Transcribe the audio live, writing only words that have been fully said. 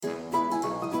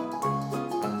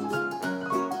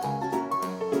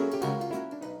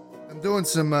Doing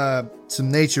some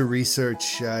nature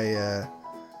research. I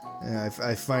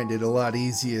find it a lot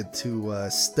easier to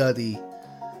study,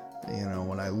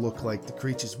 when I look like the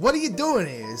creatures. What are you doing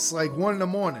here? It's like 1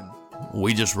 a.m.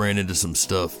 We just ran into some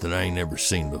stuff that I ain't never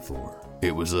seen before.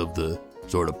 It was of the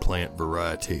sort of plant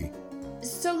variety.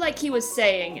 So like he was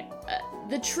saying,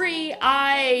 the tree,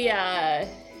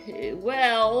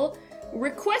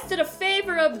 requested a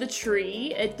favor of the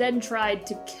tree. It then tried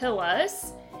to kill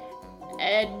us.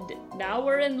 And now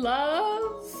we're in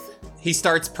love? He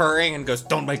starts purring and goes,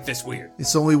 "Don't make this weird."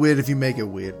 It's only weird if you make it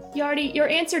weird. Yardy, your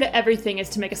answer to everything is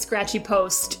to make a scratchy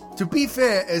post. To be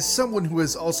fair, as someone who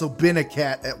has also been a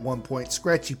cat at one point,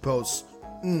 scratchy posts,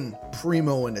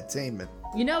 primo entertainment.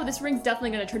 This ring's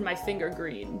definitely gonna turn my finger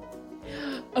green.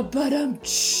 I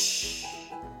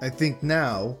think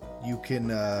now you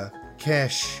can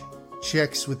cash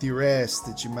checks with your ass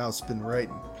that your mouth's been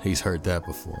writing. He's heard that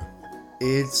before.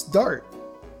 It's Dart,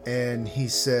 and he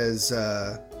says,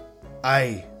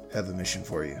 I have a mission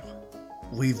for you.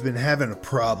 We've been having a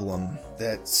problem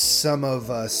that some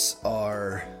of us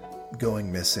are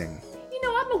going missing.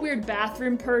 I'm a weird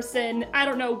bathroom person. I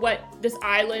don't know what this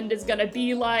island is gonna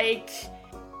be like.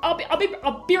 I'll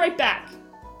be right back.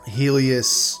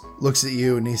 Helios looks at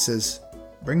you and he says,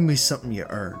 bring me something you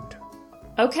earned.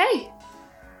 Okay,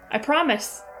 I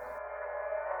promise.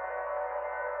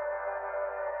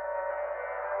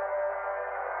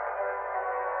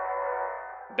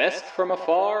 Best from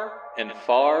afar and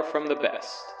far from the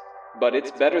best. But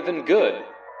it's better than good.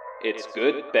 It's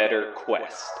good, better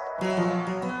quest.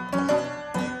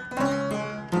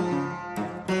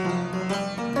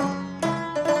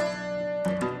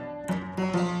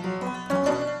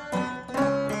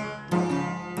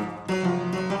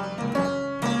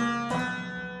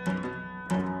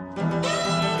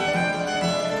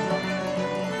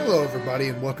 Hello, everybody,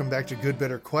 and welcome back to Good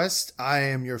Better Quest. I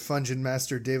am your Fungin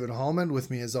Master, David Hallman. With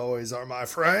me, as always, are my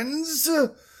friends.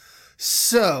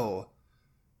 So,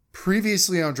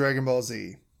 previously on Dragon Ball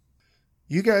Z,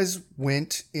 you guys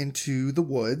went into the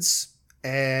woods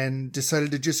and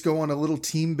decided to just go on a little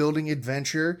team-building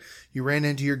adventure. You ran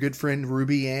into your good friend,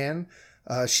 Ruby Ann.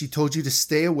 She told you to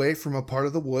stay away from a part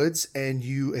of the woods, and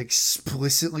you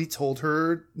explicitly told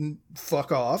her,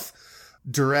 fuck off.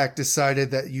 Durak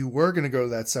decided that you were going to go to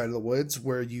that side of the woods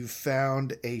where you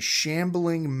found a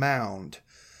shambling mound.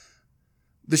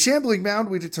 The shambling mound,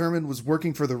 we determined, was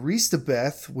working for the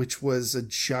Ristabeth, which was a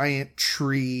giant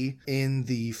tree in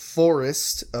the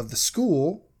forest of the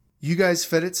school. You guys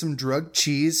fed it some drugged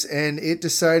cheese, and it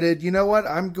decided, you know what,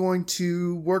 I'm going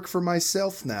to work for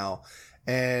myself now,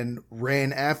 and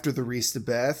ran after the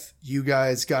Ristabeth. You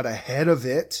guys got ahead of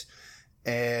it,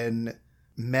 and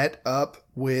met up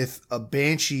with a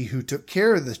banshee who took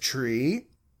care of the tree.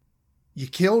 You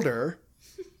killed her.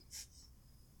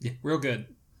 Yeah, real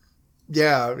good.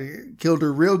 Yeah, killed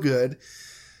her real good.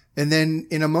 And then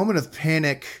in a moment of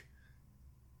panic,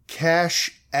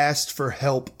 Cash asked for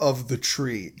help of the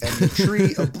tree. And the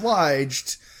tree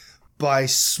obliged by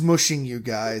smushing you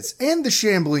guys and the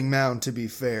shambling mound, to be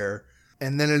fair.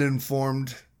 And then it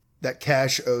informed that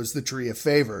Cash owes the tree a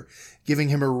favor, giving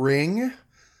him a ring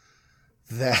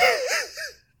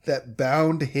that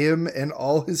bound him and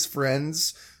all his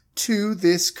friends to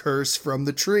this curse from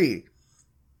the tree.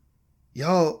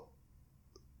 Y'all,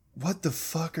 what the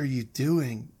fuck are you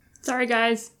doing? Sorry,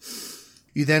 guys.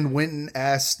 You then went and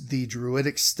asked the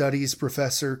Druidic Studies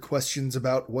professor questions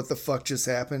about what the fuck just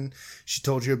happened. She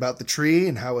told you about the tree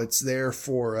and how it's there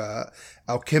for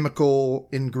alchemical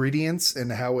ingredients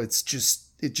and how it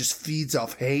just feeds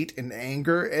off hate and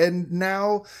anger, and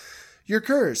now you're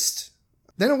cursed.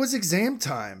 Then it was exam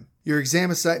time. Your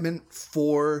exam assignment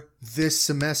for this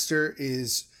semester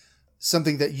is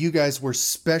something that you guys were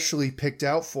specially picked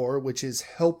out for, which is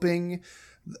helping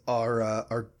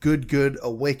our good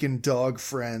awakened dog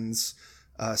friends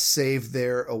save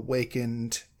their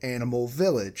awakened animal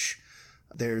village.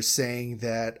 They're saying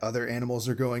that other animals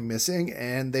are going missing,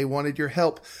 and they wanted your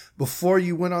help. Before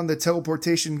you went on the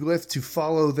teleportation glyph to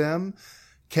follow them,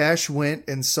 Cash went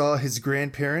and saw his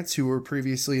grandparents, who were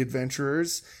previously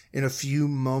adventurers. In a few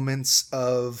moments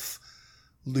of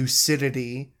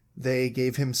lucidity, they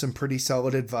gave him some pretty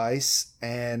solid advice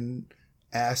and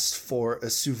asked for a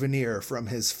souvenir from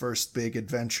his first big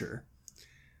adventure.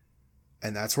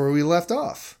 And that's where we left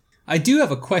off. I do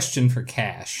have a question for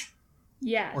Cash.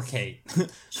 Yes. Or Kate.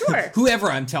 Sure.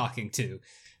 Whoever I'm talking to.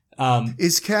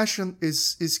 Is Cash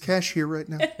here right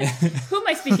now? Who am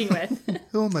I speaking with?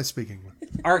 Who am I speaking with?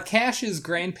 Are Cash's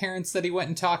grandparents that he went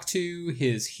and talked to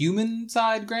his human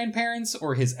side grandparents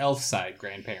or his elf side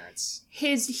grandparents?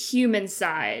 His human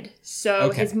side. So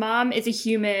Okay. His mom is a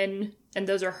human. And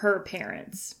those are her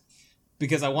parents.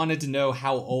 Because I wanted to know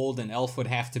how old an elf would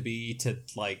have to be to,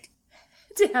 like,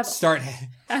 To have start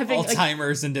having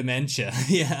Alzheimer's and dementia.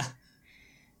 Yeah.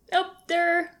 Nope,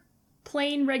 they're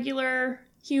plain, regular,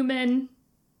 human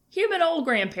old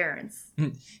grandparents.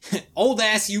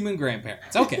 Old-ass human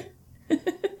grandparents. Okay.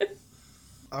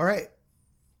 All right.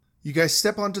 You guys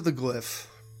step onto the glyph,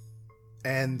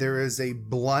 and there is a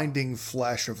blinding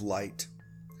flash of light.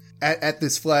 At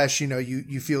this flash,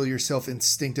 you feel yourself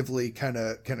instinctively kind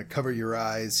of cover your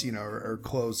eyes, or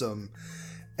close them.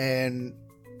 And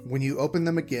when you open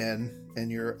them again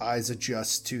and your eyes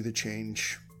adjust to the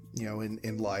change,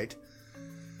 in light,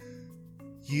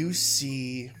 you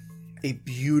see a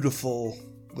beautiful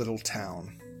little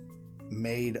town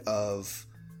made of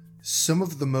some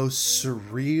of the most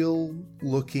surreal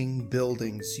looking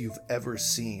buildings you've ever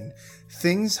seen.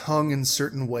 Things hung in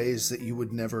certain ways that you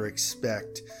would never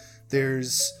expect.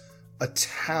 There's a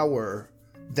tower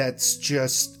that's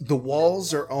just, the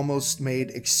walls are almost made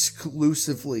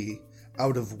exclusively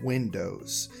out of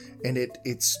windows, and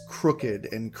it's crooked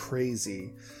and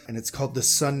crazy, and it's called the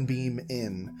Sunbeam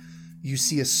Inn. You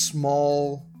see a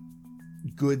small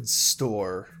goods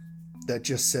store that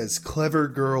just says Clever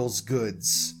Girls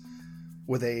Goods,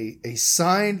 with a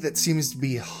sign that seems to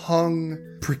be hung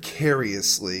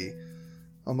precariously,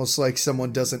 almost like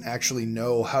someone doesn't actually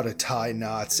know how to tie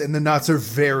knots, and the knots are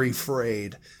very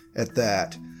frayed at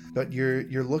that. But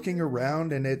you're looking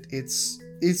around, and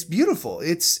it's beautiful.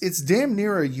 It's damn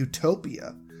near a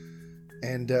utopia.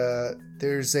 And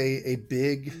there's a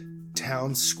big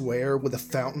town square with a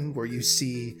fountain where you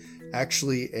see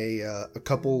actually a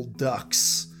couple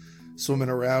ducks swimming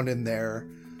around in there,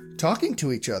 talking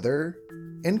to each other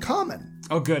in common.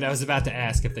 Oh, good. I was about to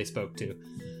ask if they spoke too.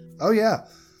 Oh, yeah.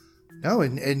 No,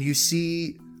 and you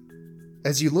see,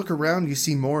 as you look around, you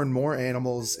see more and more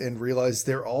animals and realize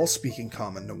they're all speaking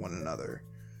common to one another.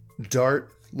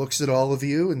 Dart looks at all of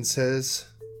you and says,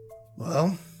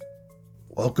 well,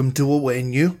 welcome to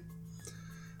Awenyu.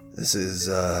 This is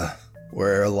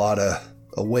where a lot of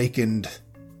awakened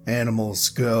animals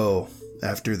go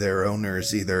after their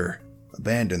owners either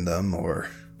abandon them or,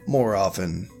 more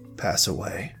often, pass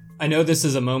away. I know this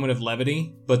is a moment of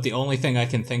levity, but the only thing I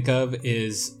can think of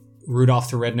is Rudolph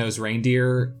the Red-Nosed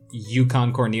Reindeer,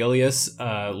 Yukon Cornelius,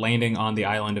 landing on the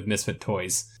island of Misfit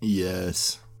Toys.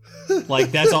 Yes.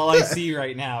 Like, that's all I see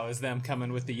right now is them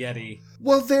coming with the Yeti.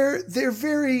 Well,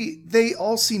 they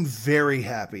all seem very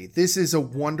happy. This is a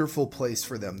wonderful place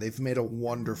for them. They've made a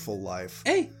wonderful life.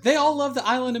 Hey, they all love the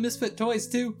island of Misfit Toys,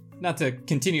 too. Not to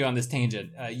continue on this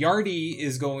tangent. Yardy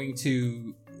is going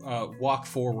to walk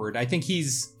forward. I think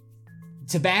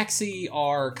Tabaxi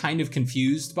are kind of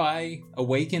confused by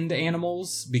awakened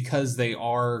animals because they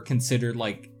are considered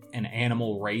like an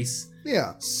animal race.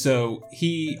 Yeah. So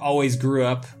he always grew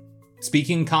up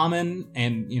speaking common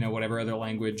and, whatever other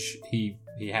language he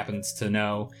happens to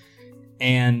know.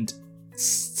 And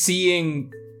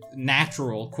seeing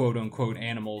natural, quote unquote,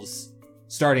 animals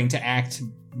starting to act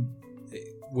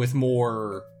with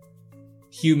more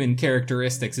human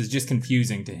characteristics is just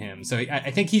confusing to him. So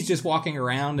I think he's just walking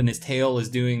around and his tail is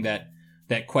doing that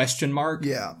question mark.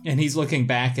 Yeah. And he's looking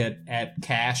back at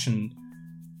Cash and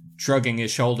shrugging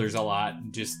his shoulders a lot.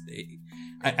 Just,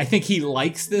 I think he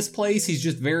likes this place. He's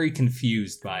just very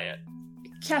confused by it.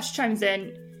 Cash chimes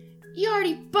in.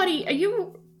 Yardy, buddy, are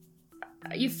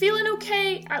you feeling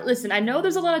okay? Listen, I know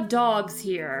there's a lot of dogs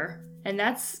here. And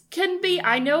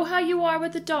I know how you are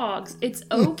with the dogs. It's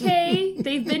okay.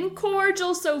 They've been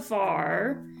cordial so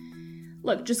far.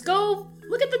 Look, just go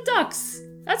look at the ducks.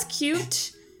 That's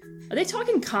cute. Are they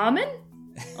talking common?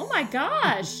 Oh my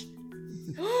gosh.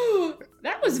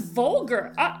 That was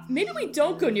vulgar. Maybe we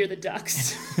don't go near the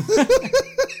ducks.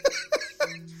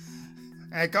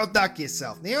 Hey, go duck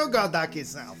yourself. You go duck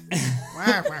yourself.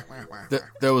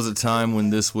 There was a time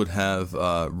when this would have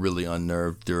really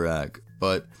unnerved Durac,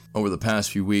 but over the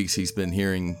past few weeks, he's been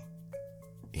hearing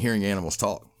animals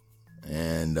talk,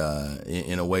 and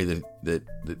in a way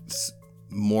that's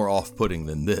more off-putting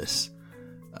than this.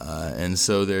 And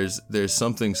so there's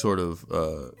something sort of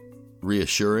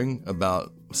reassuring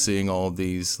about seeing all of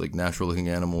these like natural-looking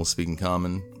animals speaking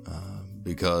common,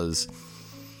 because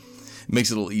it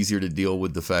makes it a little easier to deal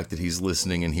with the fact that he's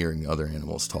listening and hearing other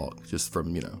animals talk, just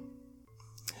from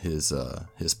his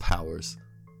powers.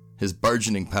 His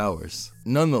burgeoning powers.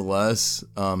 Nonetheless,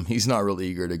 he's not real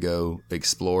eager to go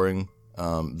exploring.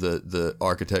 The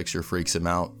architecture freaks him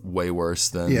out way worse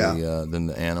than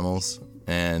the animals,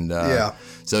 and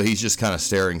so he's just kind of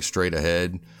staring straight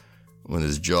ahead with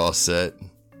his jaw set,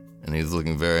 and he's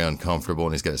looking very uncomfortable,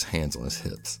 and he's got his hands on his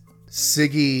hips.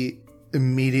 Siggy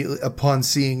immediately, upon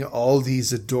seeing all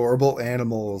these adorable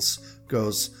animals,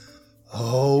 goes,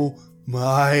 "Oh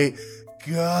my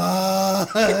God."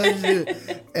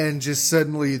 And just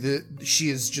suddenly she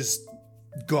is just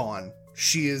gone.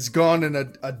 She is gone in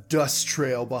a dust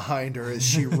trail behind her as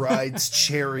she rides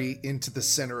Cherry into the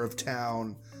center of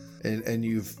town, and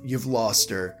you've lost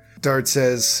her. Dart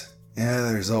says, "Yeah,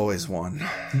 there's always one."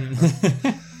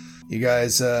 You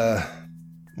guys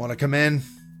want to come in?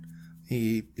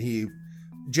 He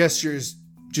gestures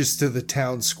just to the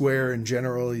town square in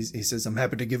general. He says, "I'm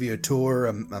happy to give you a tour.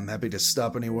 I'm happy to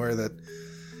stop anywhere that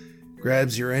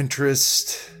grabs your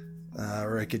interest,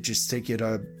 or I could just take you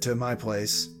to my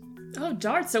place." Oh,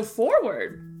 Dart, so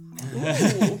forward.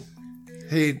 Ooh.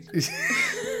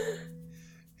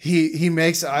 He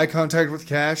makes eye contact with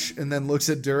Cash and then looks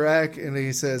at Durak and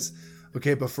he says,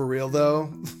 "Okay, but for real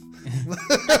though."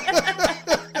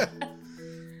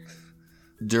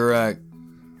 Durak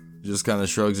just kind of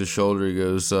shrugs his shoulder. He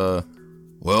goes,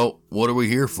 "Well, what are we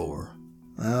here for?"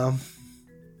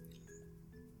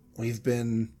 We've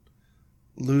been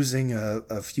losing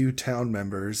a few town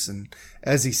members, and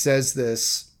as he says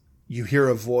this, you hear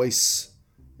a voice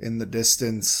in the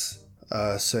distance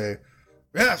say,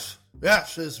 Yes,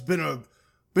 there's been a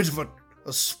bit of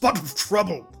a spot of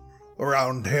trouble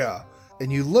around here."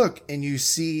 And you look and you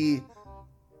see,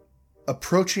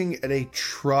 approaching at a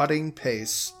trotting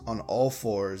pace on all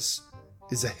fours,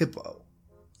 is a hippo.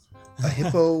 A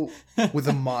hippo with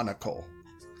a monocle.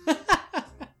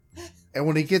 And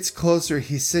when he gets closer,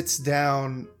 he sits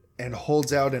down and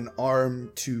holds out an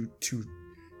arm to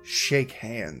shake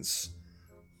hands.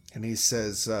 And he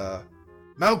says,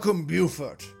 "Malcolm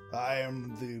Buford, I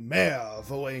am the mayor of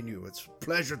Oenu. It's a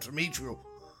pleasure to meet you."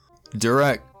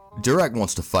 Durak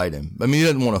wants to fight him. I mean, he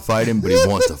doesn't want to fight him, but he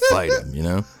wants to fight him, you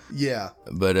know? Yeah.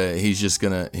 But he's just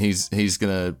gonna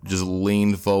just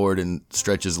lean forward and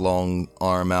stretch his long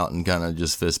arm out and kind of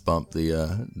just fist bump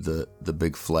the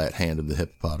big flat hand of the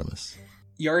hippopotamus.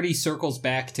 Yardy circles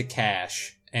back to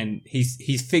Cash, and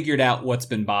he's figured out what's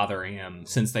been bothering him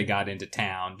since they got into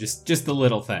town. Just the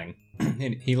little thing.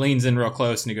 And he leans in real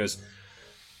close and he goes,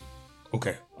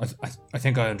 "Okay, I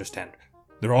think I understand.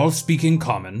 They're all speaking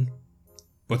common,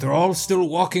 but they're all still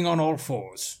walking on all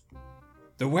fours.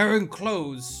 They're wearing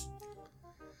clothes,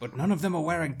 but none of them are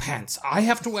wearing pants. I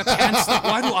have to wear pants?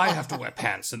 Why do I have to wear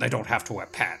pants and they don't have to wear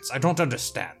pants? I don't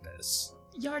understand this."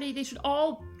 Yardy, they should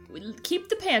all keep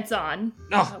the pants on.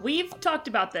 No. We've talked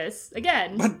about this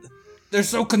again. But they're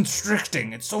so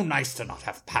constricting. It's so nice to not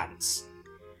have pants.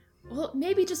 Well,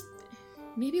 maybe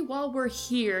while we're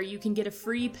here, you can get a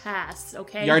free pass,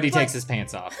 okay? Yardy takes his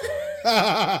pants off.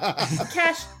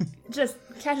 Cash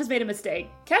has made a mistake.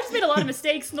 Cash has made a lot of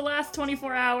mistakes in the last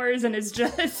 24 hours and is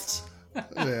just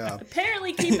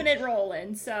apparently keeping it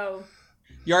rolling, so...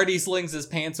 Yardy slings his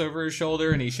pants over his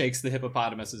shoulder and he shakes the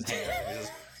hippopotamus's hand. He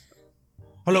says,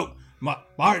 "Hello,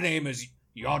 my name is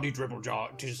Yardy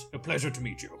Dribblejaw. It is a pleasure to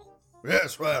meet you."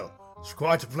 "Yes, well, it's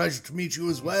quite a pleasure to meet you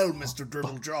as well, Mr.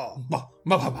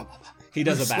 Dribblejaw." He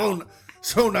does a bow.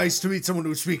 So nice to meet someone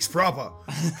who speaks proper.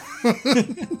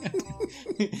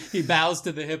 He bows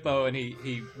to the hippo and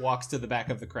he walks to the back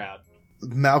of the crowd.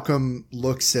 Malcolm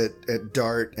looks at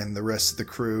Dart and the rest of the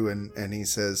crew and he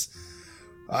says,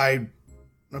 "I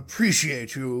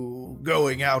appreciate you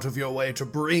going out of your way to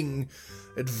bring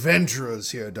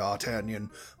adventurers here, D'Artagnan,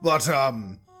 but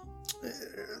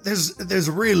there's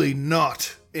really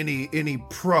not any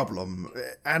problem.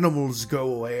 Animals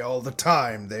go away all the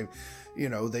time. They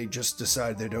just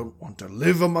decide they don't want to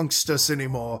live amongst us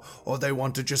anymore, or they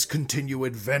want to just continue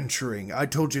adventuring. I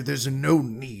told you there's no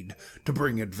need to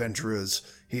bring adventurers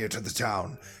here to the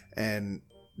town." And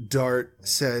Dart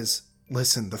says,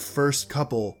 "Listen, the first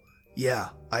couple, yeah,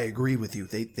 I agree with you.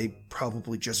 They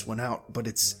probably just went out, but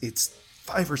it's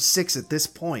 5 or 6 at this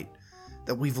point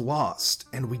that we've lost,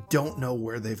 and we don't know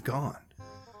where they've gone."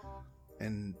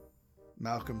 And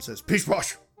Malcolm says,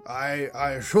 "Peachwash, I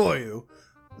assure you,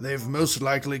 they've most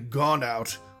likely gone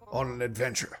out on an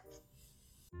adventure."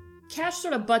 Cash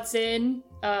sort of butts in,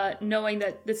 knowing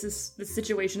that the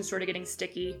situation's sort of getting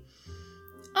sticky.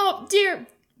 "Oh, dear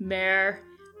Mayor,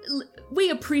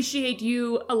 we appreciate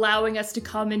you allowing us to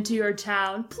come into your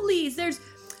town. Please,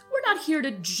 we're not here to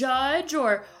judge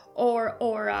or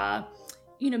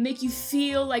make you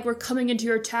feel like we're coming into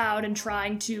your town and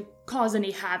trying to cause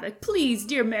any havoc. Please,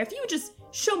 dear Mayor, if you would just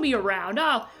show me around,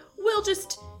 we'll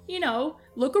just,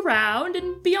 look around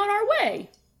and be on our way."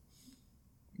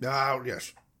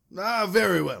 Yes.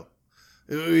 Very well.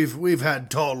 We've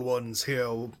had tall ones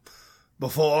here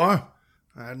before,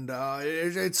 and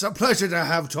it's a pleasure to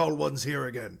have tall ones here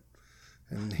again.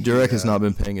 And Durek has not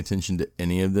been paying attention to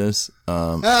any of this.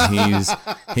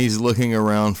 He's looking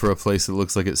around for a place that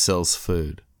looks like it sells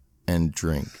food and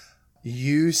drink.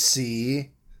 You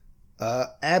see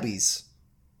Abby's.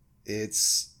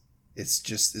 It's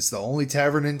the only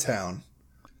tavern in town.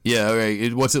 Yeah, okay.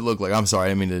 What's it look like? I'm sorry, I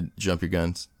didn't mean to jump your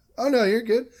guns. Oh no, you're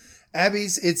good.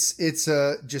 Abby's. It's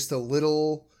just a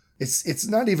little. It's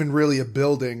not even really a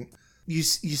building. You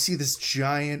see this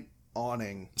giant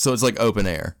awning. So it's like open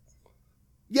air.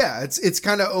 Yeah, it's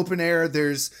kind of open air. There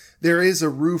is a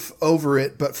roof over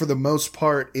it, but for the most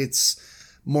part, it's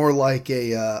more like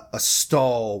a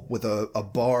stall with a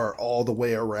bar all the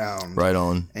way around. Right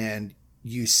on. And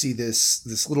you see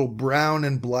this little brown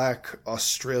and black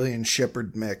Australian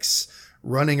Shepherd mix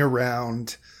running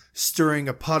around, stirring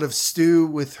a pot of stew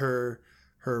with her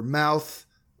mouth.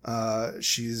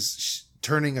 She's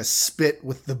turning a spit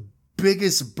with the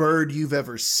biggest bird you've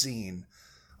ever seen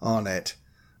on it.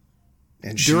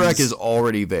 And Durek is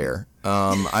already there.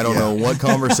 I don't know what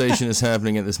conversation is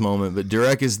happening at this moment, but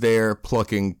Durek is there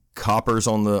plucking coppers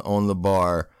on the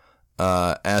bar,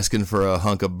 asking for a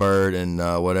hunk of bird and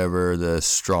whatever the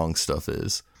strong stuff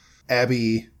is.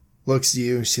 Abby looks at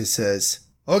you and she says,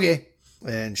 "Okay."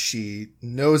 And she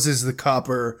noses the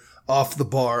copper off the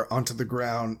bar onto the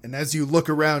ground. And as you look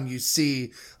around, you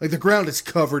see, like, the ground is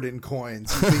covered in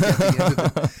coins. You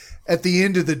think at the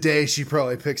end of the day, she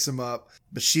probably picks them up.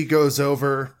 But she goes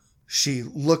over, she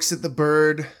looks at the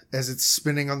bird as it's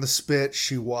spinning on the spit.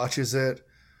 She watches it.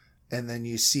 And then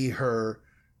you see her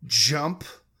jump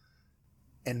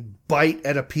and bite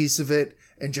at a piece of it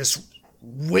and just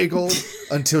wiggle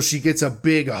until she gets a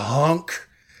big hunk.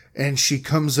 And she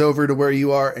comes over to where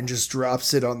you are and just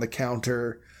drops it on the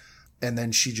counter. And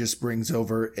then she just brings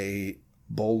over a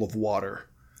bowl of water.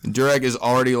 Durek is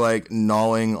already like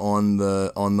gnawing on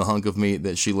the hunk of meat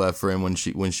that she left for him when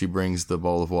she brings the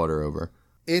bowl of water over.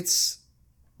 It's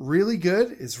really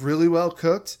good. It's really well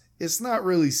cooked. It's not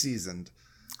really seasoned.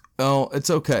 Oh,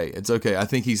 it's okay. It's okay. I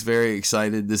think he's very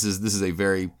excited. This is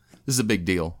a big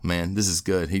deal, man. This is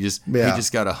good. He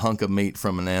just got a hunk of meat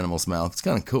from an animal's mouth. It's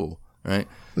kind of cool, right?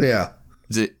 Yeah.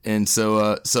 And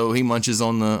so he munches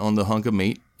on the hunk of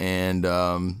meat and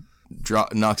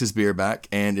knocks his beer back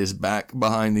and is back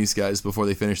behind these guys before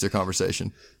they finish their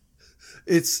conversation.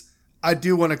 I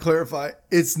do want to clarify,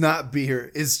 it's not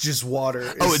beer. It's just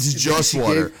water. It's just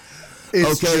water.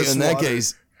 In that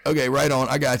case, okay, right on.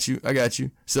 I got you.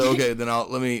 So okay, then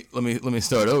let me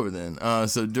start over then.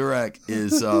 So Durek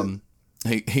is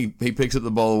he picks up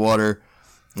the bowl of water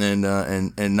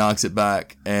and knocks it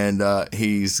back, and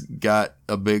he's got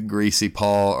a big greasy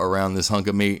paw around this hunk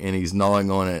of meat, and he's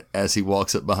gnawing on it as he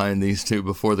walks up behind these two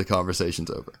before the conversation's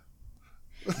over.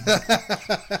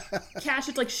 Cash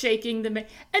is like shaking the mayor.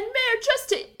 And Mayor,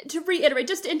 just to reiterate,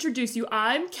 just to introduce you,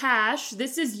 I'm Cash,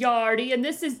 this is Yardy, and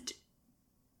this is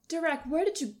Durek. Where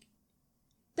did you...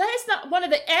 That is not one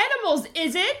of the animals,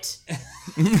 is it?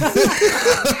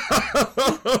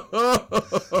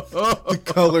 The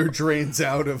color drains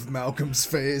out of Malcolm's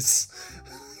face.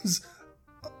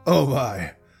 Oh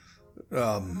my.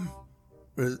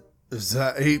 Is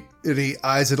that... He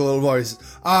eyes it a little more. He says,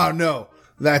 no.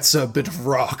 That's a bit of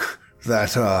rock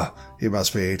that he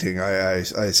must be eating. I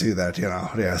see that,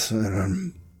 yes.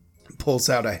 And pulls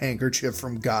out a handkerchief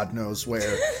from God knows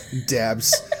where,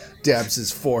 dabs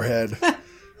his forehead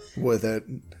with it,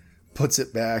 puts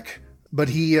it back. But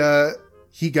he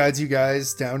guides you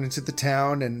guys down into the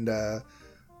town, and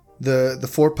the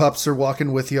four pups are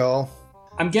walking with y'all.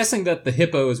 I'm guessing that the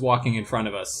hippo is walking in front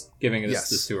of us, giving us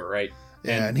this tour, right?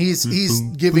 Yeah, and he's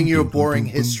giving you a boring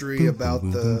history about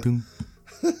the...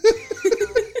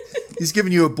 He's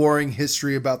giving you a boring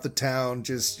history about the town.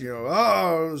 Just, it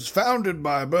was founded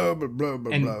by blah, blah, blah,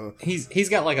 blah, and blah. He's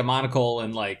got like a monocle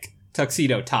and like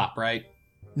tuxedo top, right?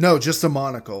 No, just a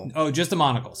monocle. Oh, just a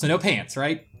monocle. So no pants,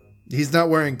 right? He's not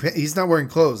wearing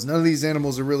clothes. None of these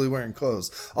animals are really wearing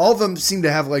clothes. All of them seem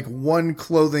to have like one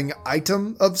clothing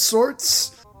item of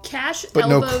sorts. Cash but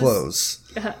elbows, no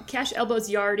clothes. Cash elbows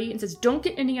Yardy and says, "Don't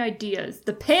get any ideas.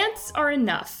 The pants are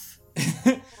enough."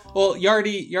 Well,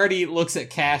 Yardy looks at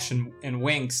Cash and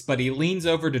winks, but he leans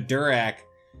over to Durek,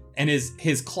 and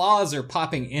his claws are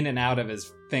popping in and out of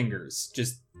his fingers,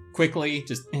 just quickly,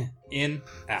 just in,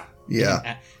 out. Yeah. In,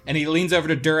 out. And he leans over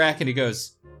to Durek and he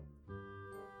goes,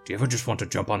 "Do you ever just want to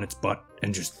jump on its butt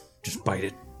and just bite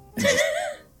it? And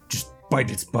just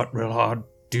bite its butt real hard?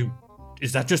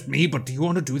 Is that just me, but do you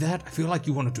want to do that? I feel like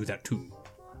you want to do that too."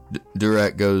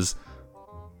 Durek goes,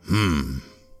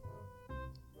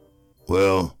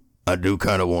 well, I do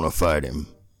kind of want to fight him.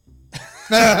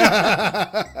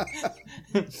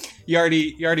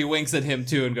 Yardy winks at him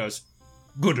too and goes,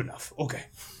 Good enough. Okay.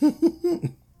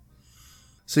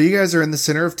 So you guys are in the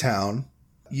center of town.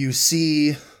 You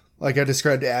see, like I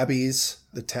described, Abby's,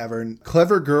 the tavern.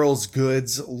 Clever Girl's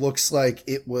Goods looks like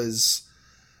it was...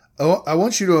 Oh, I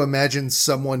want you to imagine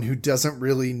someone who doesn't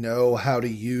really know how to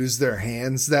use their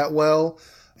hands that well.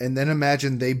 And then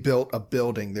imagine they built a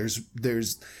building.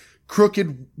 There's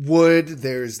crooked wood.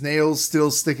 There's nails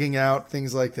still sticking out,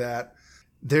 things like that.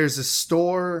 There's a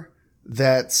store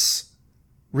that's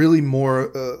really more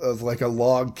of like a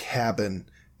log cabin,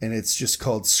 and it's just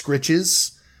called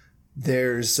Scritches.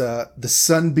 There's the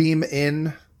Sunbeam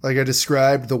Inn, like I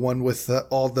described, the one with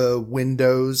all the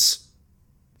windows.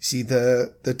 You see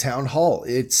the town hall.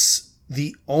 It's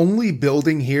the only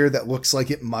building here that looks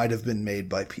like it might have been made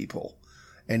by people,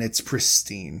 and it's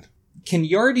pristine. Can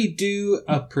Yardy do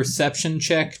a perception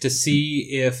check to see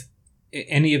if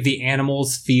any of the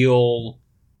animals feel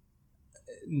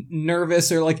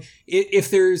nervous, or like if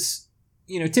there's,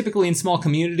 typically in small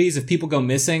communities, if people go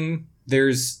missing,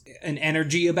 there's an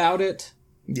energy about it?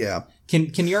 Yeah. Can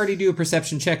Yardy do a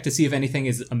perception check to see if anything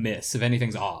is amiss, if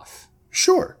anything's off?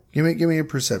 Sure. Give me a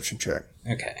perception check.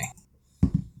 Okay.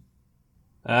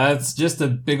 It's just a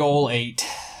big ol' 8.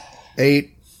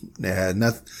 8. Nah,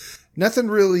 nothing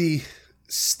really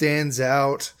stands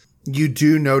out. You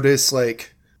do notice,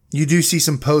 you do see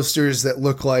some posters that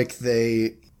look like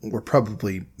they were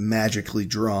probably magically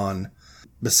drawn.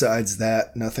 Besides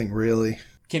that, nothing really.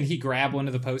 Can he grab one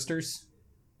of the posters?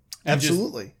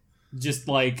 Absolutely. Just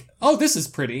like, oh, this is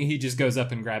pretty. He just goes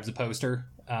up and grabs a poster.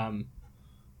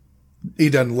 He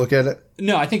doesn't look at it?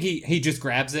 No, I think he just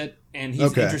grabs it, and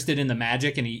he's interested in the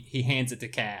magic, and he hands it to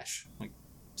Cash. Like,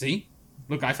 see?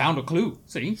 Look, I found a clue.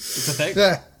 See? It's a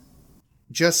thing.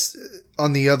 Just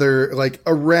on the other,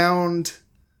 around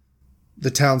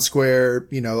the town square,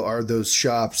 are those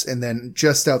shops. And then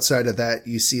just outside of that,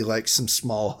 you see, some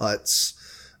small huts.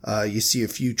 You see a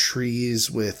few trees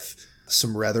with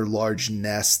some rather large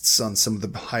nests on some of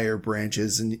the higher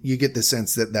branches. And you get the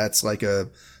sense that that's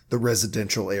the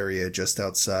residential area just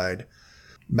outside.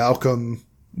 Malcolm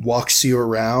walks you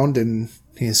around and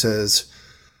he says,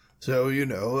 so,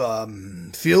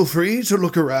 feel free to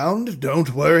look around.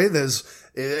 Don't worry.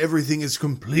 Everything is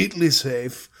completely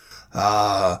safe.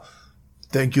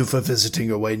 Thank you for visiting,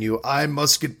 Owainu. I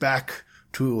must get back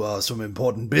to some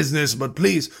important business, but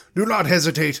please do not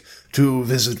hesitate to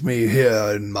visit me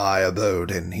here in my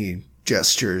abode. And he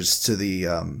gestures to the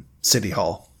city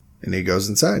hall, and he goes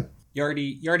inside.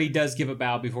 Yardy does give a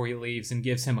bow before he leaves and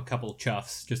gives him a couple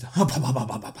chuffs. Just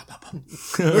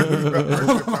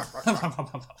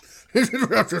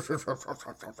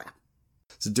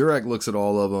So Durak looks at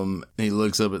all of them, and he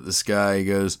looks up at the sky. He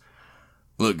goes,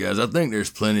 look, guys, I think there's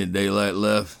plenty of daylight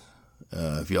left.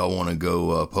 If y'all want to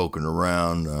go poking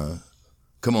around,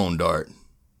 come on, Dart.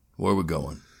 Where are we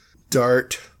going?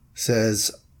 Dart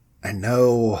says, I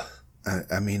know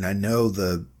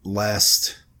the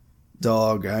last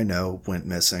dog I know went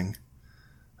missing.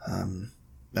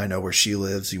 I know where she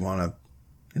lives. You want to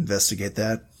investigate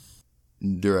that?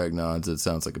 Durak nods. It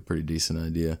sounds like a pretty decent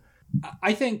idea.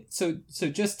 I think so. So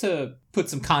just to put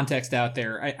some context out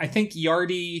there, I think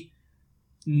Yardy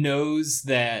knows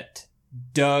that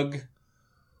Doug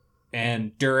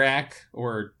and Durak,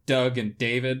 or Doug and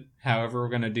David, however we're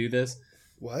going to do this.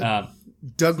 What?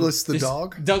 Douglas the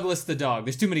dog? Douglas the dog.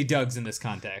 There's too many Dougs in this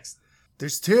context.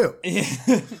 There's 2.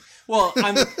 Well,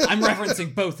 I'm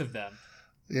referencing both of them.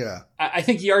 Yeah. I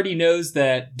think Yardy knows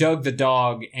that Doug the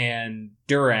dog and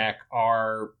Durak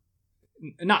are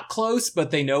not close,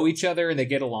 but they know each other and they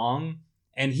get along.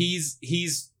 And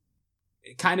he's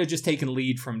kind of just taken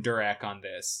lead from Durak on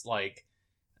this.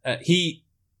 He,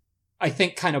 I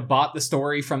think, kind of bought the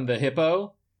story from the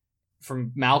hippo,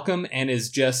 from Malcolm, and is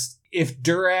just, if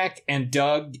Durak and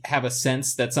Doug have a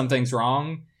sense that something's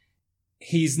wrong,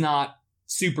 he's not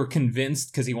super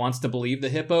convinced because he wants to believe the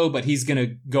hippo, but he's going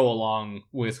to go along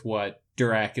with what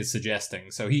Durak is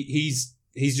suggesting. So he's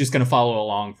just going to follow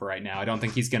along for right now. I don't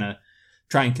think he's going to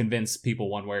try and convince people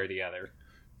one way or the other.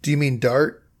 Do you mean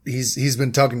Dart? He's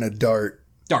been talking to Dart.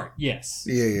 Dart, yes.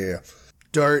 Yeah.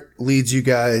 Dart leads you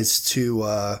guys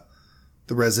to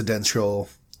the residential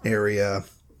area,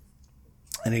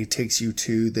 and he takes you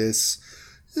to this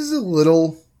is a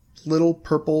little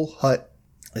purple hut.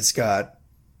 It's got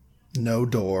no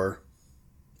door,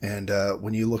 and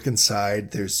when you look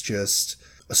inside, there's just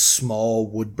a small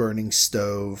wood-burning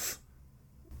stove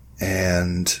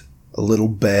and a little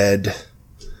bed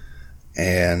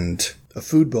and a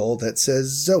food bowl that says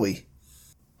Zoe.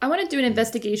 I want to do an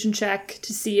investigation check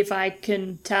to see if I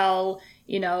can tell,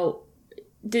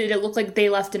 did it look like they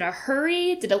left in a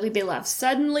hurry? Did it look like they left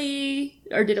suddenly?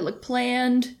 Or did it look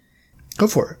planned? Go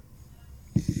for it.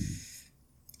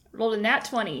 Rolled a nat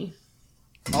 20.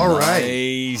 All right.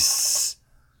 Nice.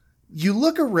 You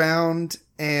look around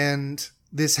and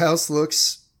this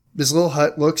little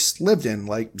hut looks lived in,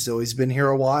 like Zoe's been here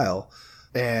a while.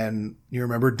 And you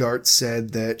remember Dart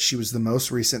said that she was the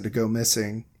most recent to go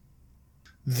missing.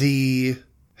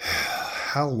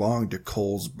 How long do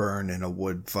coals burn in a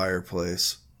wood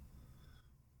fireplace?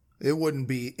 It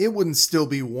wouldn't still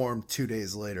be warm 2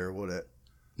 days later, would it?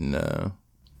 No.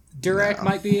 Durak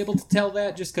might be able to tell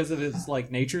that just because of his like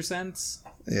nature sense.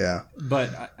 Yeah.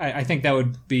 But I think that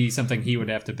would be something he would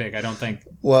have to pick. I don't think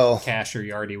Cash or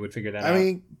Yardy would figure that out. I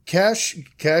mean, Cash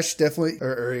definitely,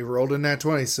 or he rolled in that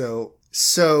 20.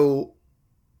 So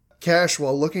Cash,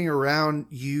 while looking around,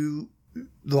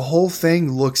 the whole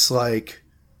thing looks like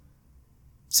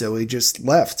Zoe just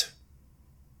left.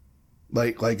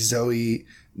 Like Zoe,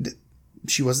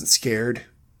 she wasn't scared.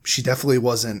 She definitely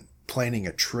wasn't planning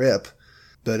a trip,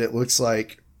 but it looks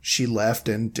like she left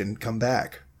and didn't come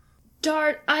back.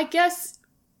 Dart, I guess...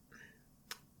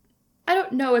 I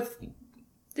don't know if...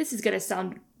 This is going to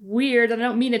sound weird, and I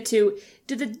don't mean it to.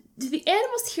 Do the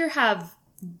animals here have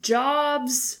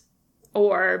jobs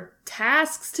or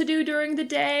tasks to do during the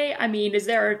day? I mean, is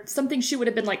there something she would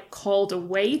have been, like, called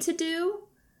away to do?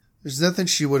 There's nothing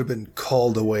she would have been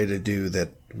called away to do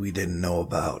that we didn't know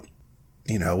about.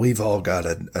 You know, we've all got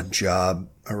a job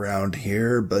around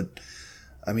here, but,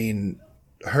 I mean,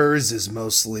 hers is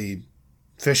mostly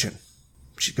fishing.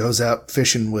 She goes out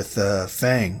fishing with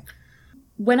Fang.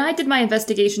 When I did my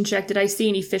investigation check, did I see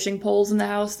any fishing poles in the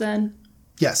house then?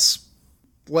 Yes.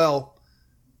 Well,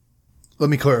 let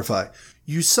me clarify.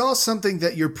 You saw something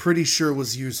that you're pretty sure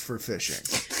was used for fishing.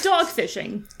 Dog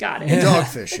fishing. Got it. Dog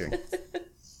fishing.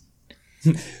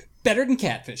 Better than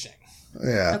catfishing.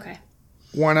 Yeah. Okay.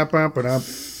 One up.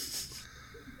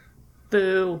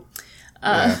 Boo.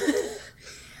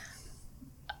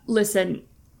 Listen,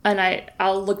 and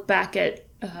I'll look back at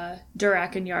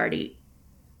Durak and Yardy.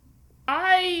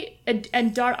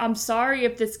 And Dart, I'm sorry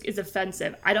if this is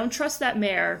offensive. I don't trust that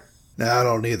mayor. No, I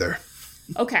don't either.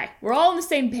 Okay, we're all on the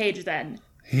same page then.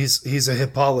 He's a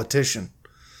Hippolitician.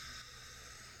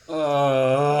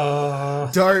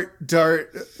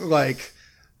 Dart, like,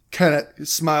 kind of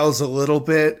smiles a little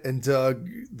bit, and Doug,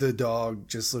 the dog,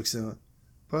 just looks at him.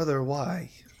 Brother,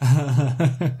 why?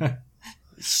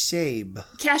 Shame.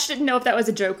 Cash didn't know if that was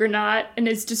a joke or not, and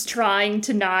is just trying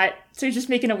to not. So he's just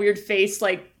making a weird face,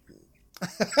 like.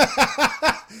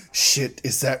 Shit,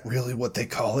 is that really what they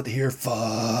call it here?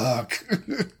 Fuck.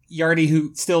 Yardy,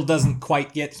 who still doesn't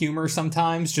quite get humor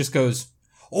sometimes, just goes,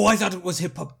 "Oh, I thought it was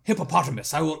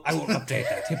hippopotamus. I will update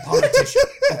that. Hippolitician.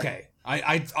 Okay.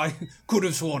 I could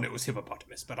have sworn it was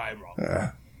hippopotamus, but I'm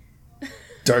wrong."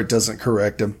 Dart doesn't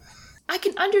correct him. I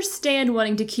can understand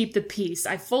wanting to keep the peace.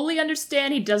 I fully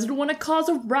understand he doesn't want to cause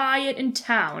a riot in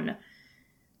town.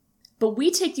 But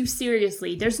we take you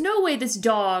seriously. There's no way this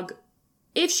dog,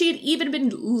 if she had even been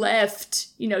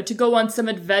left, to go on some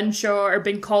adventure or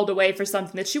been called away for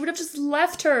something, that she would have just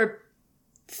left her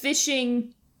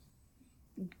fishing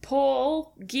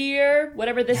pole, gear,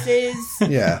 whatever this is.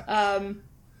 Yeah.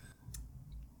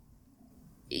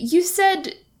 You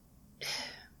said,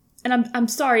 and I'm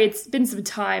sorry, it's been some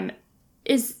time,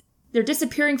 they're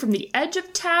disappearing from the edge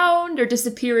of town? They're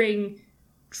disappearing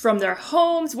from their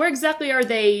homes? Where exactly are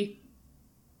they?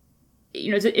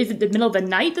 Is it the middle of the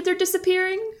night that they're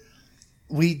disappearing?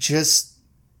 We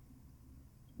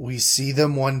see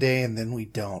them one day and then we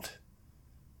don't.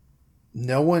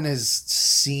 No one has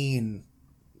seen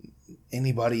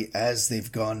anybody as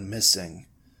they've gone missing.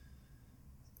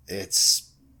 It's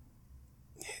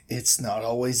not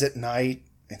always at night.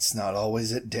 It's not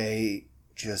always at day.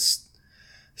 Just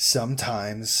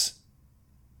sometimes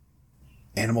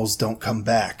animals don't come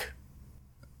back.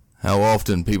 How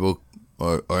often people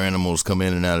or animals come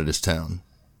in and out of this town?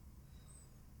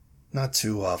 Not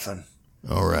too often.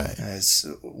 All right. As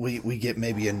we get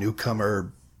maybe a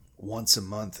newcomer once a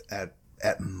month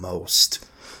at most.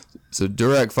 So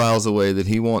Durak files away that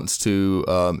he wants to,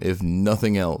 if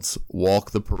nothing else,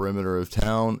 walk the perimeter of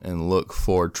town and look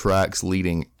for tracks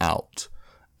leading out.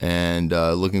 And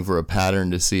looking for a pattern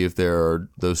to see if there are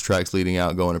those tracks leading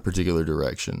out go in a particular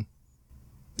direction.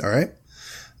 All right.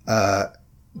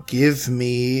 Give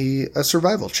me a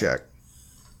survival check.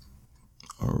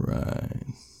 All right.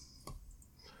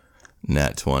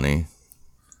 Nat 20.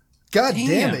 God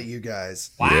damn it, you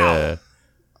guys. Wow. Yeah.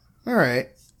 All right.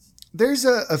 There's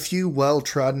a few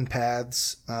well-trodden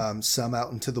paths, some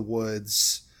out into the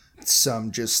woods,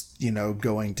 some just,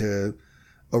 going to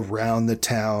around the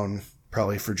town,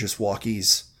 probably for just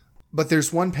walkies. But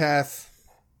there's one path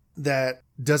that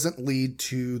doesn't lead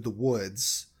to the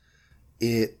woods.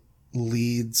 It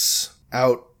leads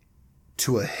out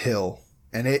to a hill.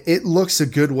 And it looks a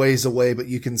good ways away, but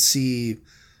you can see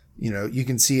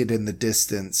it in the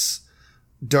distance.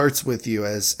 Dart's with you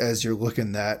as you're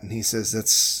looking that, and he says,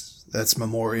 that's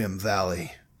Memoriam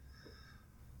Valley.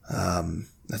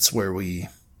 That's where we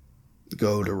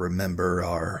go to remember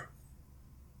our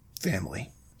family.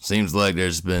 Seems like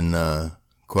there's been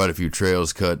quite a few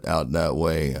trails cut out that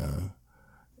way.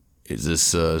 Is this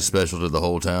special to the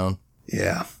whole town?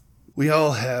 Yeah. We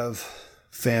all have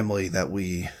family that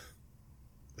we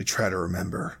try to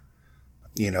remember.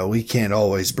 We can't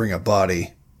always bring a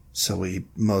body, so we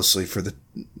mostly, for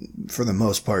the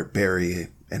most part, bury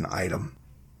an item.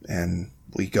 And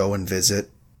we go and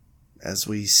visit as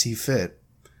we see fit.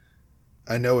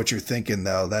 I know what you're thinking,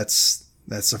 though. That's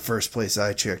the first place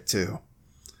I check, too.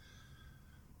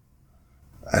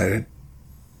 I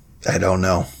don't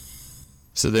know.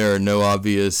 So there's no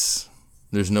obvious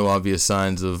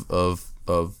signs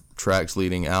of tracks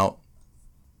leading out?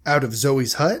 Out of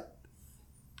Zoe's hut?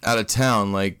 Out of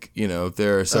town, if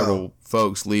there are several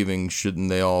folks leaving, shouldn't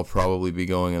they all probably be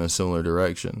going in a similar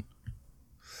direction?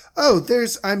 Oh,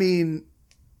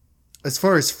 as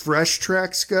far as fresh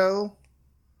tracks go,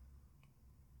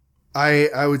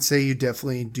 I would say you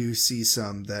definitely do see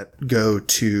some that go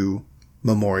to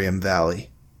Memoriam Valley.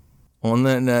 On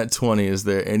that nat 20, is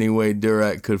there any way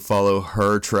Durak could follow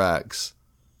her tracks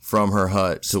from her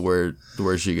hut to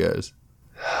where she goes?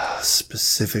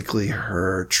 Specifically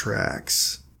her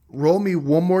tracks. Roll me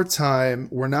one more time.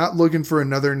 We're not looking for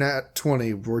another nat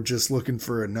 20. We're just looking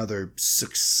for another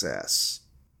success.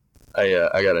 I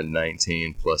got a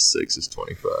 19 plus 6 is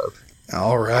 25.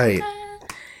 All right.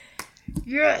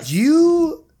 Yes.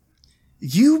 You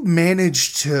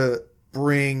managed to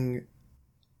bring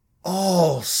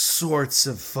all sorts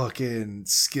of fucking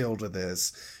skill to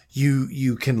this.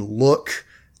 You can look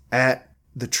at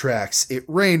the tracks. It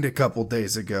rained a couple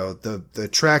days ago. The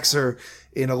tracks are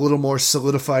in a little more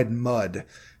solidified mud,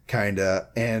 kinda.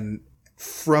 And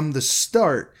from the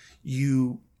start,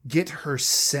 you get her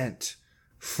scent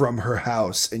from her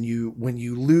house, and when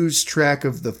you lose track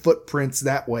of the footprints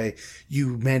that way,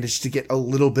 you manage to get a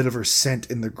little bit of her scent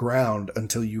in the ground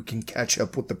until you can catch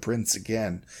up with the prints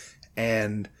again.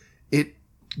 And it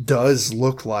does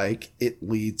look like it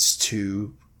leads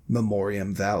to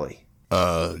Memoriam Valley.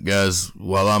 Guys,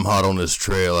 while I'm hot on this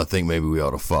trail, I think maybe we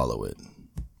ought to follow it.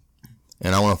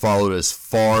 And I want to follow it as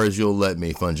far as you'll let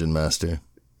me, Fungin Master.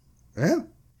 Yeah.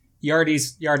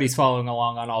 Yardy's following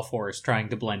along on all fours, trying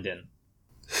to blend in.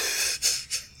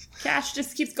 Cash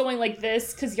just keeps going like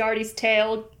this because Yardy's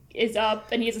tail is up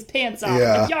and he has his pants off.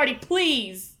 Yeah. Like, Yardy,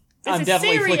 please. This I'm is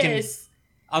definitely serious.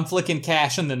 I'm flicking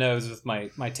Cash in the nose with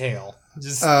my tail.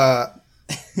 Just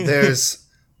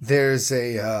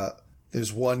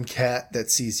there's one cat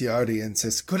that sees Yardy and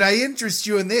says, "Could I interest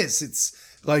you in this? It's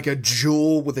like a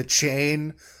jewel with a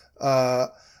chain."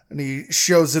 And he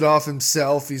shows it off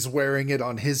himself. He's wearing it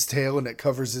on his tail and it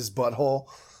covers his butthole.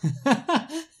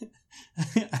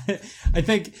 I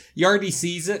think Yardy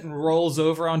sees it and rolls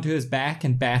over onto his back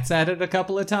and bats at it a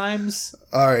couple of times.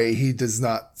 All right, he does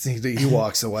not. He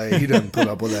walks away. He doesn't put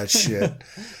up with that shit.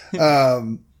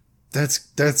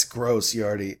 That's gross,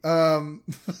 Yardy.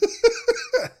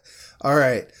 All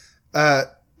right. I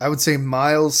would say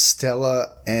Miles,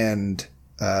 Stella, and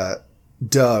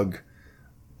Doug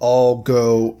all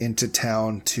go into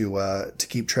town to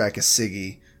keep track of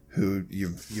Siggy, who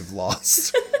you've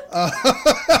lost.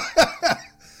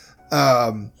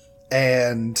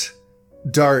 And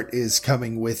Dart is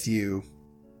coming with you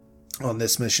on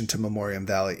this mission to Memoriam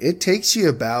Valley. It takes you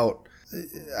about,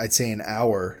 I'd say, an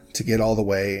hour to get all the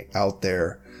way out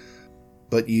there,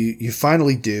 but you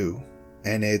finally do,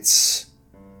 and it's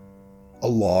a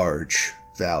large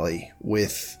valley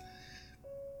with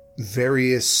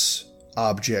various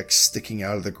objects sticking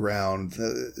out of the ground,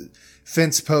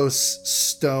 fence posts,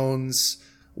 stones,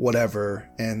 whatever,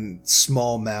 and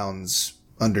small mounds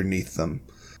underneath them.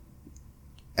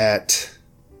 At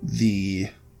the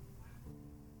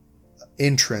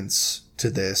entrance to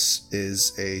this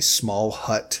is a small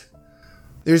hut.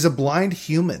 There's a blind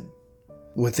human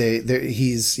with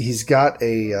he's got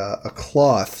a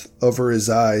cloth over his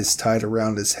eyes tied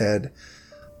around his head.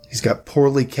 He's got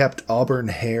poorly kept auburn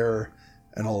hair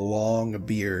and a long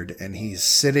beard, and he's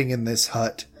sitting in this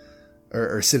hut,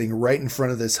 or sitting right in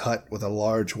front of this hut with a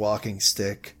large walking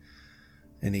stick.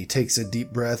 And he takes a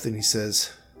deep breath and he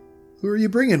says, "Who are you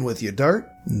bringing with you, Dart?"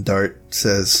 And Dart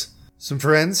says, "Some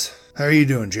friends. How are you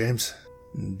doing, James?"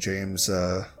 And James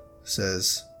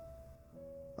says,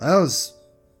 "Well, as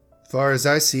far as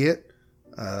I see it,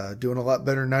 doing a lot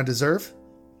better than I deserve."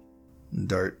 And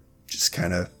Dart just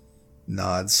kind of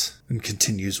nods and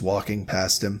continues walking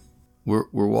past him. We're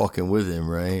walking with him,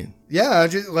 right? Yeah,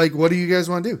 just, like, what do you guys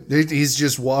want to do? He's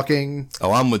just walking.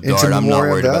 Oh, I'm with into Dart. I'm not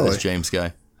Memoriam worried about Valley. this James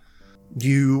guy.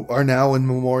 You are now in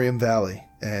Memoriam Valley,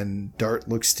 and Dart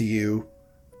looks to you.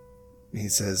 He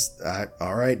says,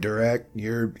 "All right, Durak,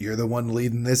 you're the one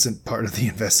leading this part of the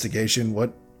investigation.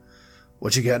 What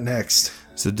you got next?"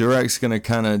 So Durak's going to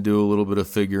kind of do a little bit of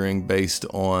figuring based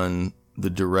on the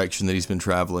direction that he's been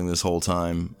traveling this whole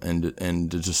time, and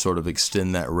to just sort of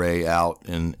extend that ray out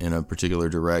in a particular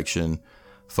direction,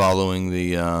 following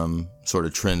the sort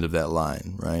of trend of that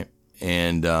line, right?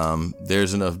 And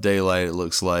there's enough daylight, it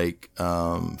looks like,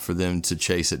 for them to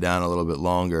chase it down a little bit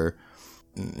longer.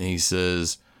 And he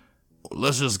says,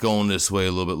 let's just go on this way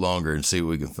a little bit longer and see what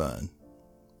we can find.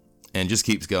 And just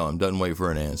keeps going, doesn't wait for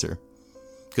an answer.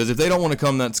 Because if they don't want to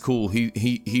come, that's cool.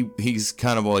 He's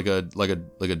kind of like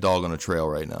a dog on a trail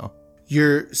right now.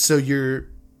 You're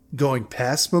going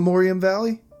past Memoriam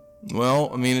Valley? Well,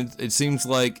 I mean, it seems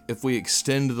like if we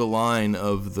extend the line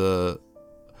of the...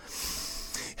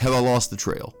 Have I lost the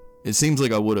trail? It seems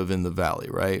like I would have in the valley,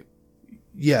 right?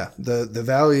 Yeah, the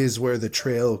valley is where the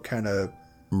trail kind of...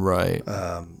 Right.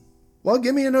 Well,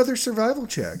 give me another survival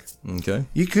check. Okay.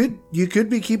 You could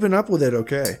be keeping up with it,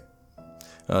 okay.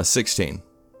 16.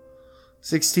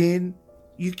 16,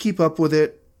 you keep up with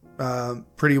it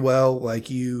pretty well. Like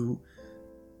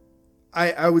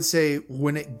I would say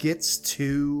when it gets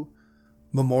to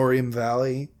Memoriam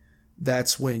Valley,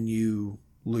 that's when you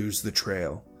lose the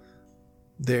trail.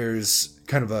 There's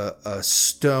kind of a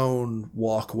stone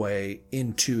walkway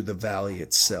into the valley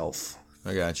itself.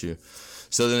 I got you.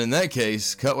 So then in that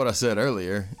case, cut what I said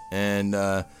earlier, and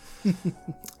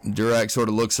Durak sort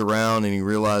of looks around and he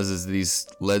realizes that he's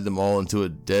led them all into a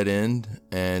dead end,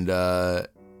 and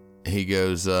he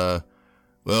goes,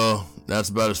 well, that's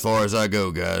about as far as I go,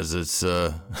 guys. It's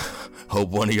hope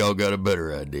one of y'all got a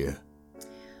better idea.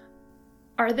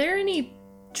 Are there any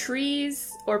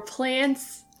trees or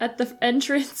plants at the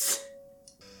entrance?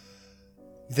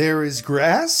 There is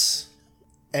grass,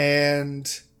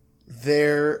 and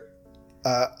there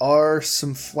are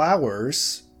some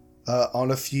flowers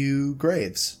on a few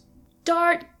graves.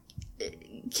 Dart,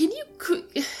 can you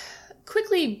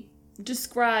quickly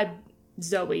describe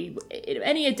Zoe?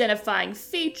 Any identifying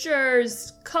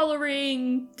features,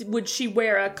 coloring? Would she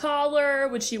wear a collar?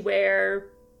 Would she wear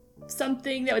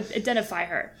something that would identify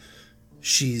her?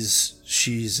 She's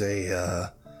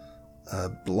a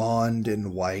blonde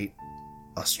and white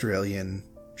Australian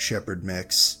shepherd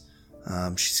mix.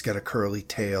 She's got a curly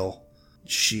tail.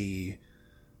 She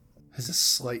has a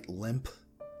slight limp.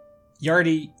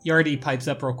 Yardy pipes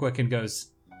up real quick and goes,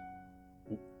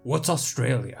 "What's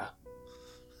Australia?"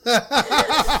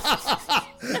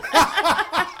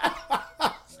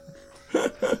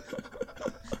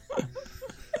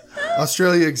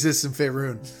 Australia exists in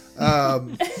Faerun.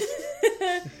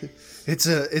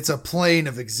 It's a plane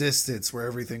of existence where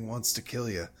everything wants to kill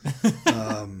you.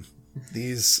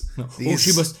 These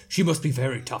she must be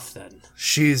very tough then.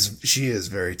 She is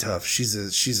very tough.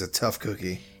 She's a tough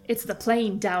cookie. It's the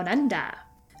plane down under.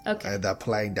 Okay. The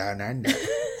plane down under.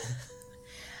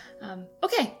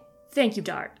 Okay. Thank you,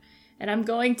 Dart. And I'm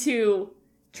going to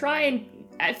try and...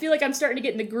 I feel like I'm starting to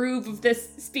get in the groove of this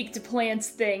speak to plants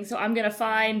thing, so I'm going to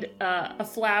find a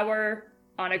flower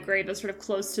on a grave that's sort of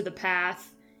close to the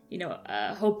path,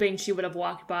 hoping she would have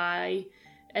walked by,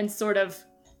 and sort of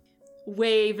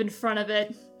wave in front of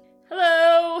it.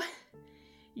 Hello?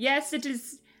 Yes, it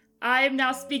is... I am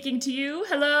now speaking to you.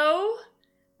 Hello?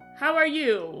 How are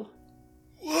you?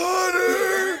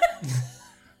 Water!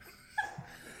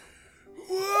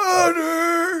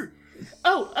 Water!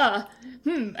 Oh,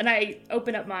 and I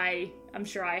open up I'm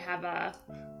sure I have a...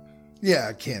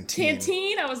 Yeah, canteen.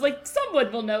 Canteen? I was like,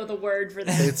 someone will know the word for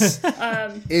this.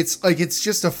 It's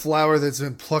just a flower that's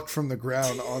been plucked from the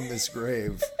ground on this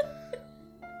grave.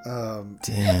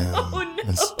 Damn. Oh, no.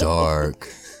 That's dark.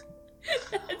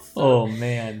 Oh,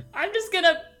 man. I'm just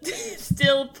gonna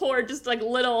still pour just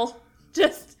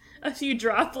a few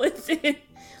droplets in.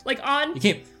 Like on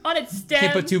its stem.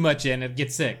 Can't put too much in, it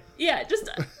gets sick. Yeah, just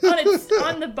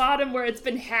on the bottom where it's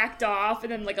been hacked off,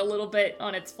 and then like a little bit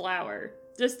on its flower.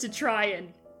 Just to try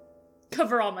and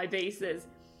cover all my bases.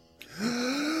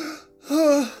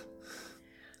 Oh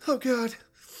God.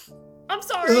 I'm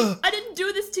sorry. I didn't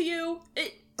do this to you.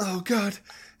 Oh God.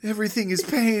 Everything is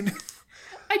pain.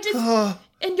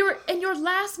 In your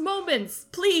last moments,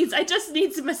 please, I just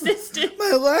need some assistance.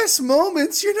 My last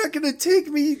moments? You're not gonna take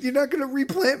me, you're not gonna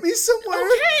replant me somewhere?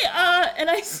 Okay, and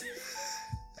I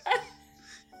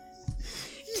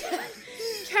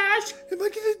Cash. Am I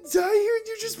gonna die here and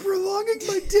you're just prolonging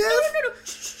my death? No.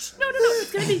 Shh. No.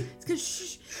 It's gonna be.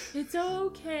 Shh. It's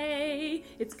okay.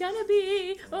 It's gonna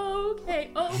be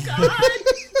okay. Oh God.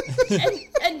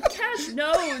 and Cash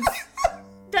knows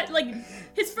that like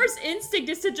his first instinct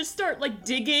is to just start like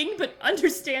digging, but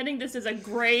understanding this is a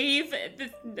grave,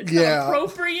 that's not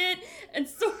appropriate, and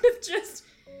sort of just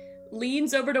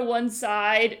leans over to one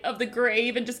side of the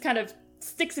grave and just kind of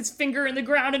sticks his finger in the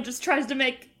ground and just tries to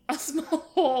make a small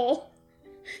hole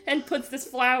and puts this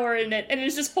flower in it and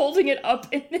is just holding it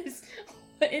up in this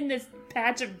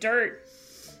patch of dirt.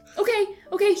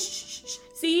 Okay, shh.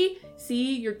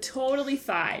 See, you're totally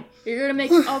fine. You're gonna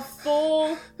make a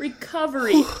full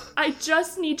recovery. I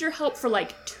just need your help for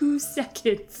like 2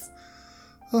 seconds.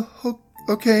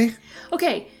 Okay.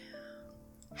 Okay.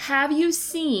 Have you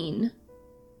seen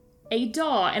a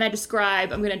dog? And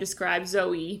I'm gonna describe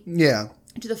Zoe. Yeah.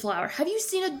 To the flower. Have you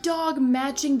seen a dog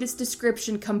matching this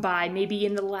description come by maybe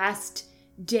in the last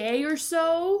day or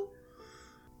so?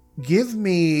 Give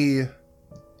me...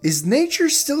 Is nature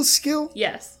still skill?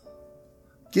 Yes.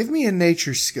 Give me a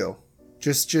nature skill.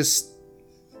 Just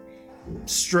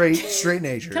straight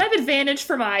nature. Can I have advantage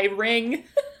for my ring?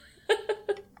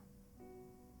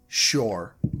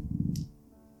 Sure.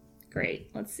 Great.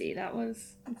 Let's see what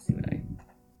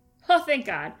Oh, thank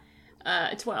God.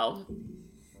 12.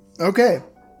 Okay.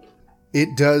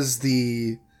 It does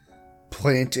the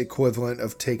plant equivalent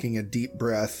of taking a deep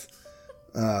breath.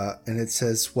 And it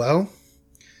says, well,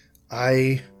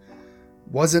 I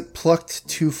wasn't plucked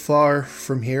too far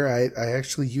from here. I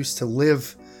actually used to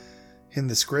live in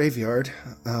this graveyard.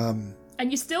 And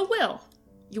you still will.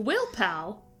 You will,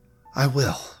 pal. I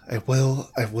will. I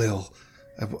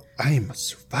am a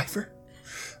survivor.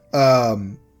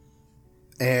 And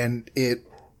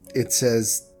it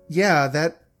says, yeah,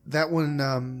 that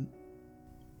one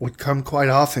would come quite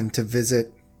often to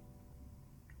visit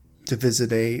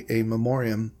a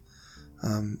memoriam.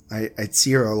 I'd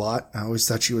see her a lot. I always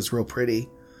thought she was real pretty.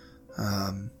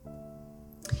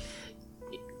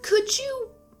 Could you...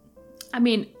 I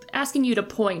mean, asking you to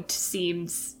point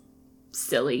seems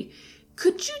silly.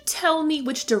 Could you tell me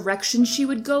which direction she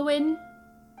would go in?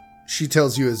 She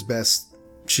tells you as best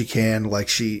she can. Like,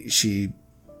 she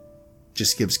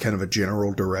just gives kind of a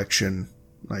general direction.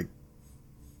 Like...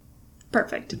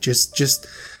 Perfect. Just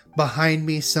behind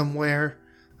me somewhere.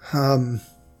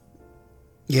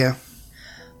 Yeah.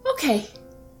 Okay.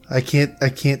 I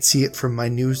can't see it from my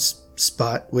new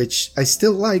spot, which I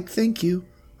still like. Thank you.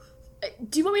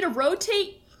 Do you want me to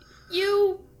rotate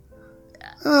you?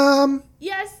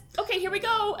 Yes. Okay, here we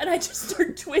go. And I just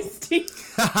start twisting.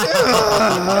 Yes.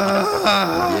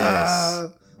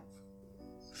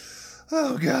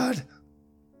 Oh God.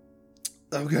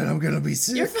 I'm gonna be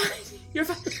sick. You're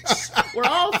fine. We're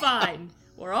all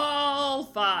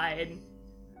fine.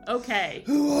 Okay.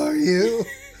 Who are you?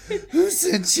 Who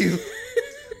sent you?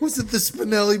 Was it the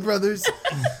Spinelli brothers?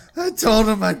 I told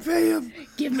them I'd pay them.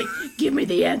 Give me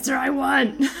the answer I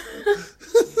want.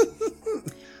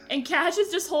 And Cash is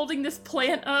just holding this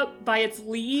plant up by its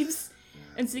leaves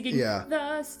and singing,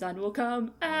 The sun will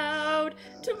come out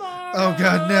tomorrow. Oh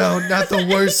God, no, not the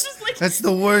worst. Like, that's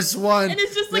the worst one. And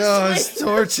it's just like it's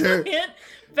torture. Plant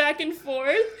back and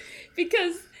forth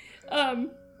because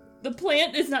the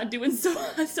plant is not doing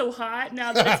so hot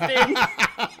now that it's been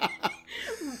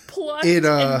plucked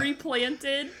and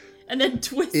replanted and then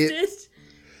twisted.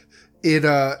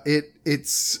 It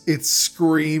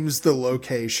screams the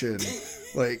location.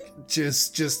 Like,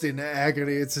 just in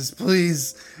agony. It says,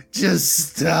 please, just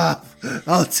stop.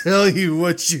 I'll tell you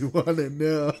what you want to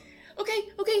know. Okay.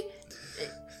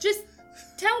 Just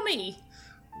tell me.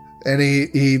 And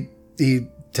he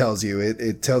tells you.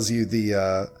 It tells you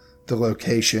the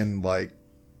location, like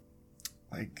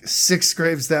 6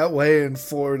 graves that way and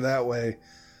 4 that way.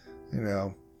 You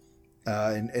know.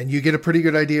 And you get a pretty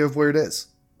good idea of where it is.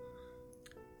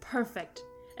 Perfect.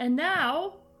 And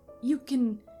now you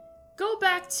can go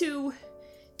back to...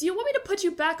 Do you want me to put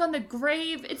you back on the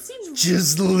grave? It seems...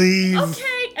 Just leave.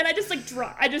 Okay. And I just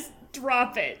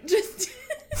drop it. Just...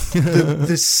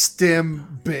 the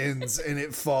stem bends and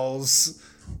it falls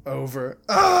over.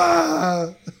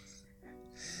 Ah!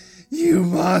 You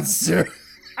monster.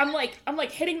 I'm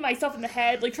like hitting myself in the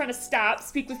head, like trying to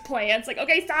speak with plants. Like,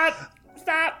 okay, stop.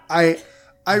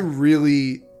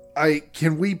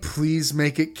 Can we please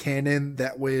make it canon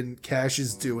that when Cash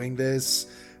is doing this,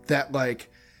 that like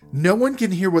no one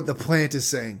can hear what the plant is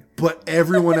saying, but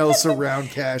everyone else around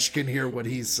Cash can hear what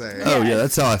he's saying. Oh yeah,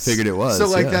 that's how I figured it was. So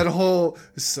like that whole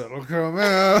subtle come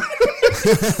out.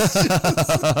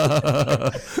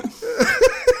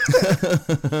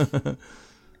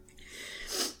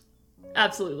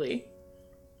 Absolutely.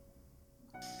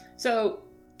 So,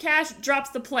 Cash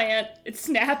drops the plant. It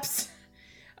snaps.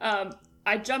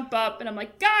 I jump up and I'm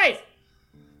like, guys!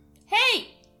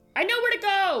 Hey! I know where to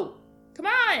go! Come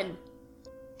on!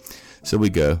 So we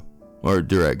go. Or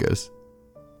Durak goes.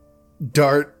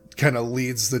 Dart kind of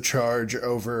leads the charge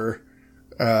over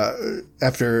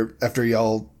after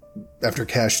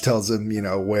Cash tells him,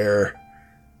 where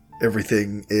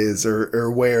everything is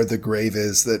or where the grave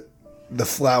is that the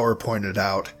flower pointed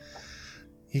out.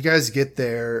 You guys get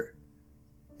there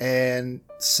and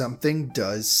something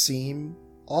does seem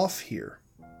off here.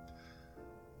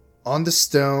 On the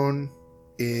stone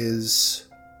is,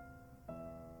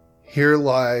 "Here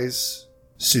lies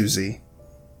Susie,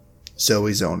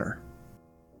 Zoe's owner."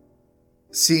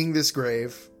 Seeing this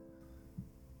grave,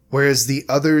 whereas the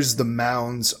others, the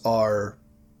mounds are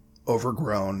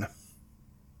overgrown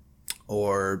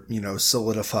or,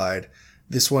 solidified,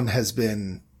 this one has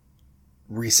been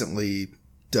recently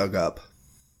dug up.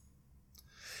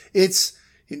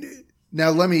 Now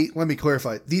let me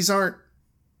clarify. These aren't,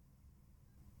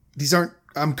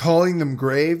 I'm calling them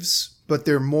graves, but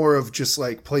they're more of just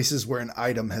like places where an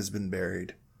item has been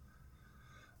buried.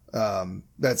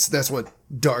 That's what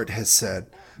Dart has said.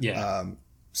 Yeah.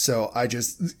 So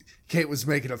Kate was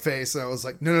making a face and I was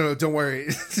like, no, don't worry.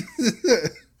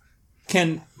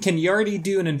 Can Yardi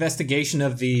do an investigation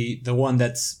of the one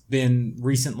that's been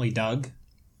recently dug?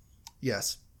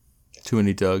 Yes. Too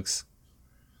many Dougs.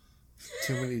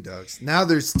 Too many Dougs. Now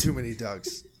there's too many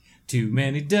Dougs. Too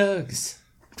many Dougs.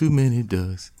 Too many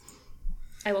Dougs.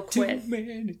 I will quit.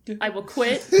 I will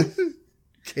quit.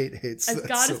 Kate hates As that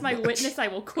God so is my much. witness, I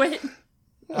will quit.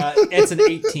 It's an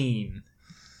 18.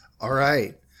 All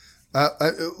right.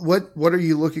 What are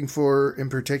you looking for in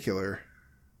particular?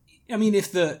 I mean,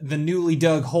 if the newly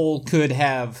dug hole could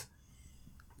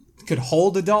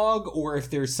hold a dog, or if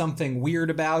there's something weird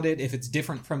about it, if it's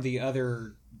different from the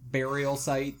other burial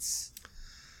sites.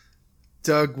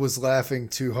 Doug was laughing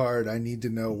too hard. I need to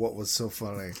know what was so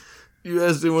funny. You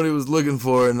asked him what he was looking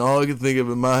for, and all I could think of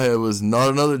in my head was not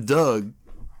another Doug.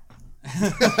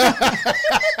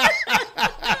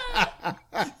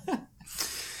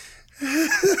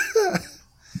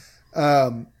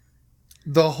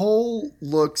 The hole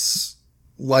looks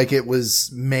like it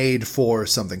was made for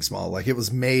something small, like it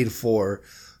was made for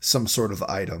some sort of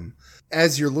item.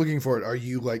 As you're looking for it, are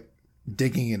you like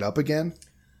digging it up again?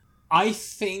 I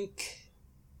think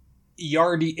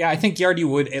Yardi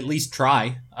would at least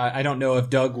try. I don't know if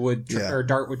Doug would or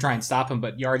Dart would try and stop him,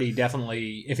 but Yardi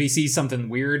definitely, if he sees something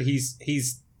weird,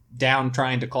 he's down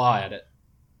trying to claw at it.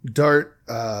 Dart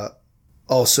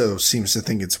also seems to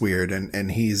think it's weird,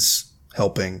 and he's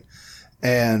helping.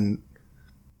 And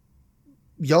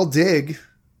y'all dig,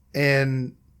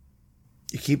 and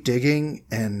you keep digging,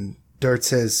 and Dart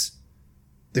says,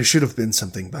 "There should have been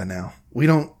something by now. We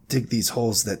don't dig these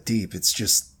holes that deep. It's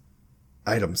just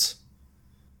items.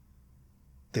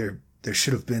 There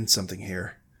should have been something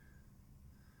here."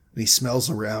 And he smells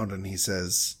around and he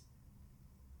says,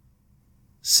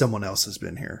 "Someone else has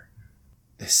been here.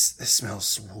 This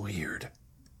smells weird."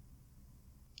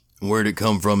 Where'd it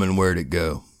come from and where'd it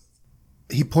go?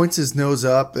 He points his nose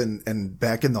up and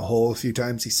back in the hole a few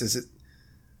times. He says, it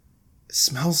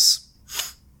smells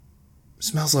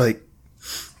like,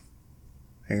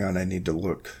 hang on, I need to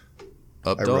look.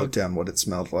 Up, I dog? wrote down what it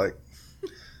smelled like.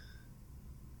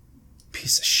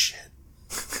 Piece of shit.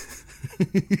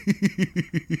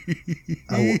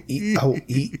 I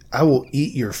will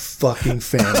eat your fucking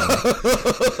family.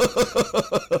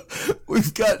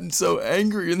 We've gotten so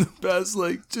angry in the past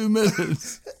 2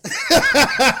 minutes.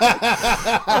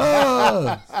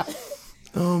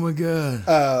 Oh my god.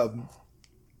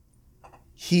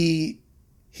 He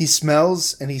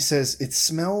smells and he says, it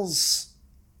smells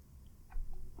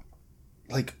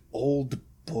like old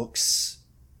books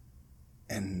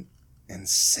and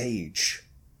sage.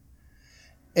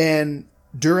 And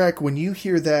Durak, when you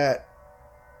hear that,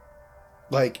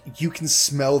 you can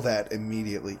smell that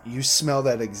immediately. You smell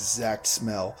that exact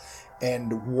smell.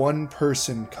 And one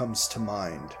person comes to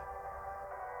mind.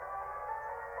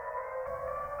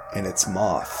 And it's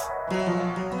Moth.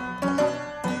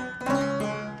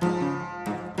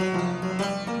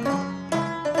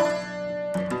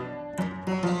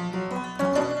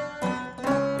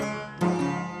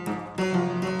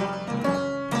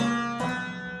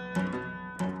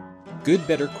 Good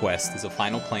Better Quest is a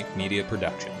Final Plank Media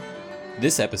production.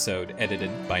 This episode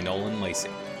edited by Nolan Lacey.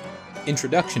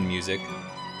 Introduction music,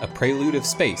 A Prelude of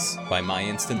Space by My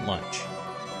Instant Lunch.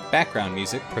 Background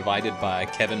music provided by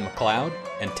Kevin MacLeod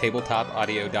and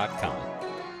TabletopAudio.com.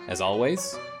 As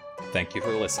always, thank you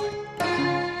for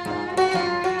listening.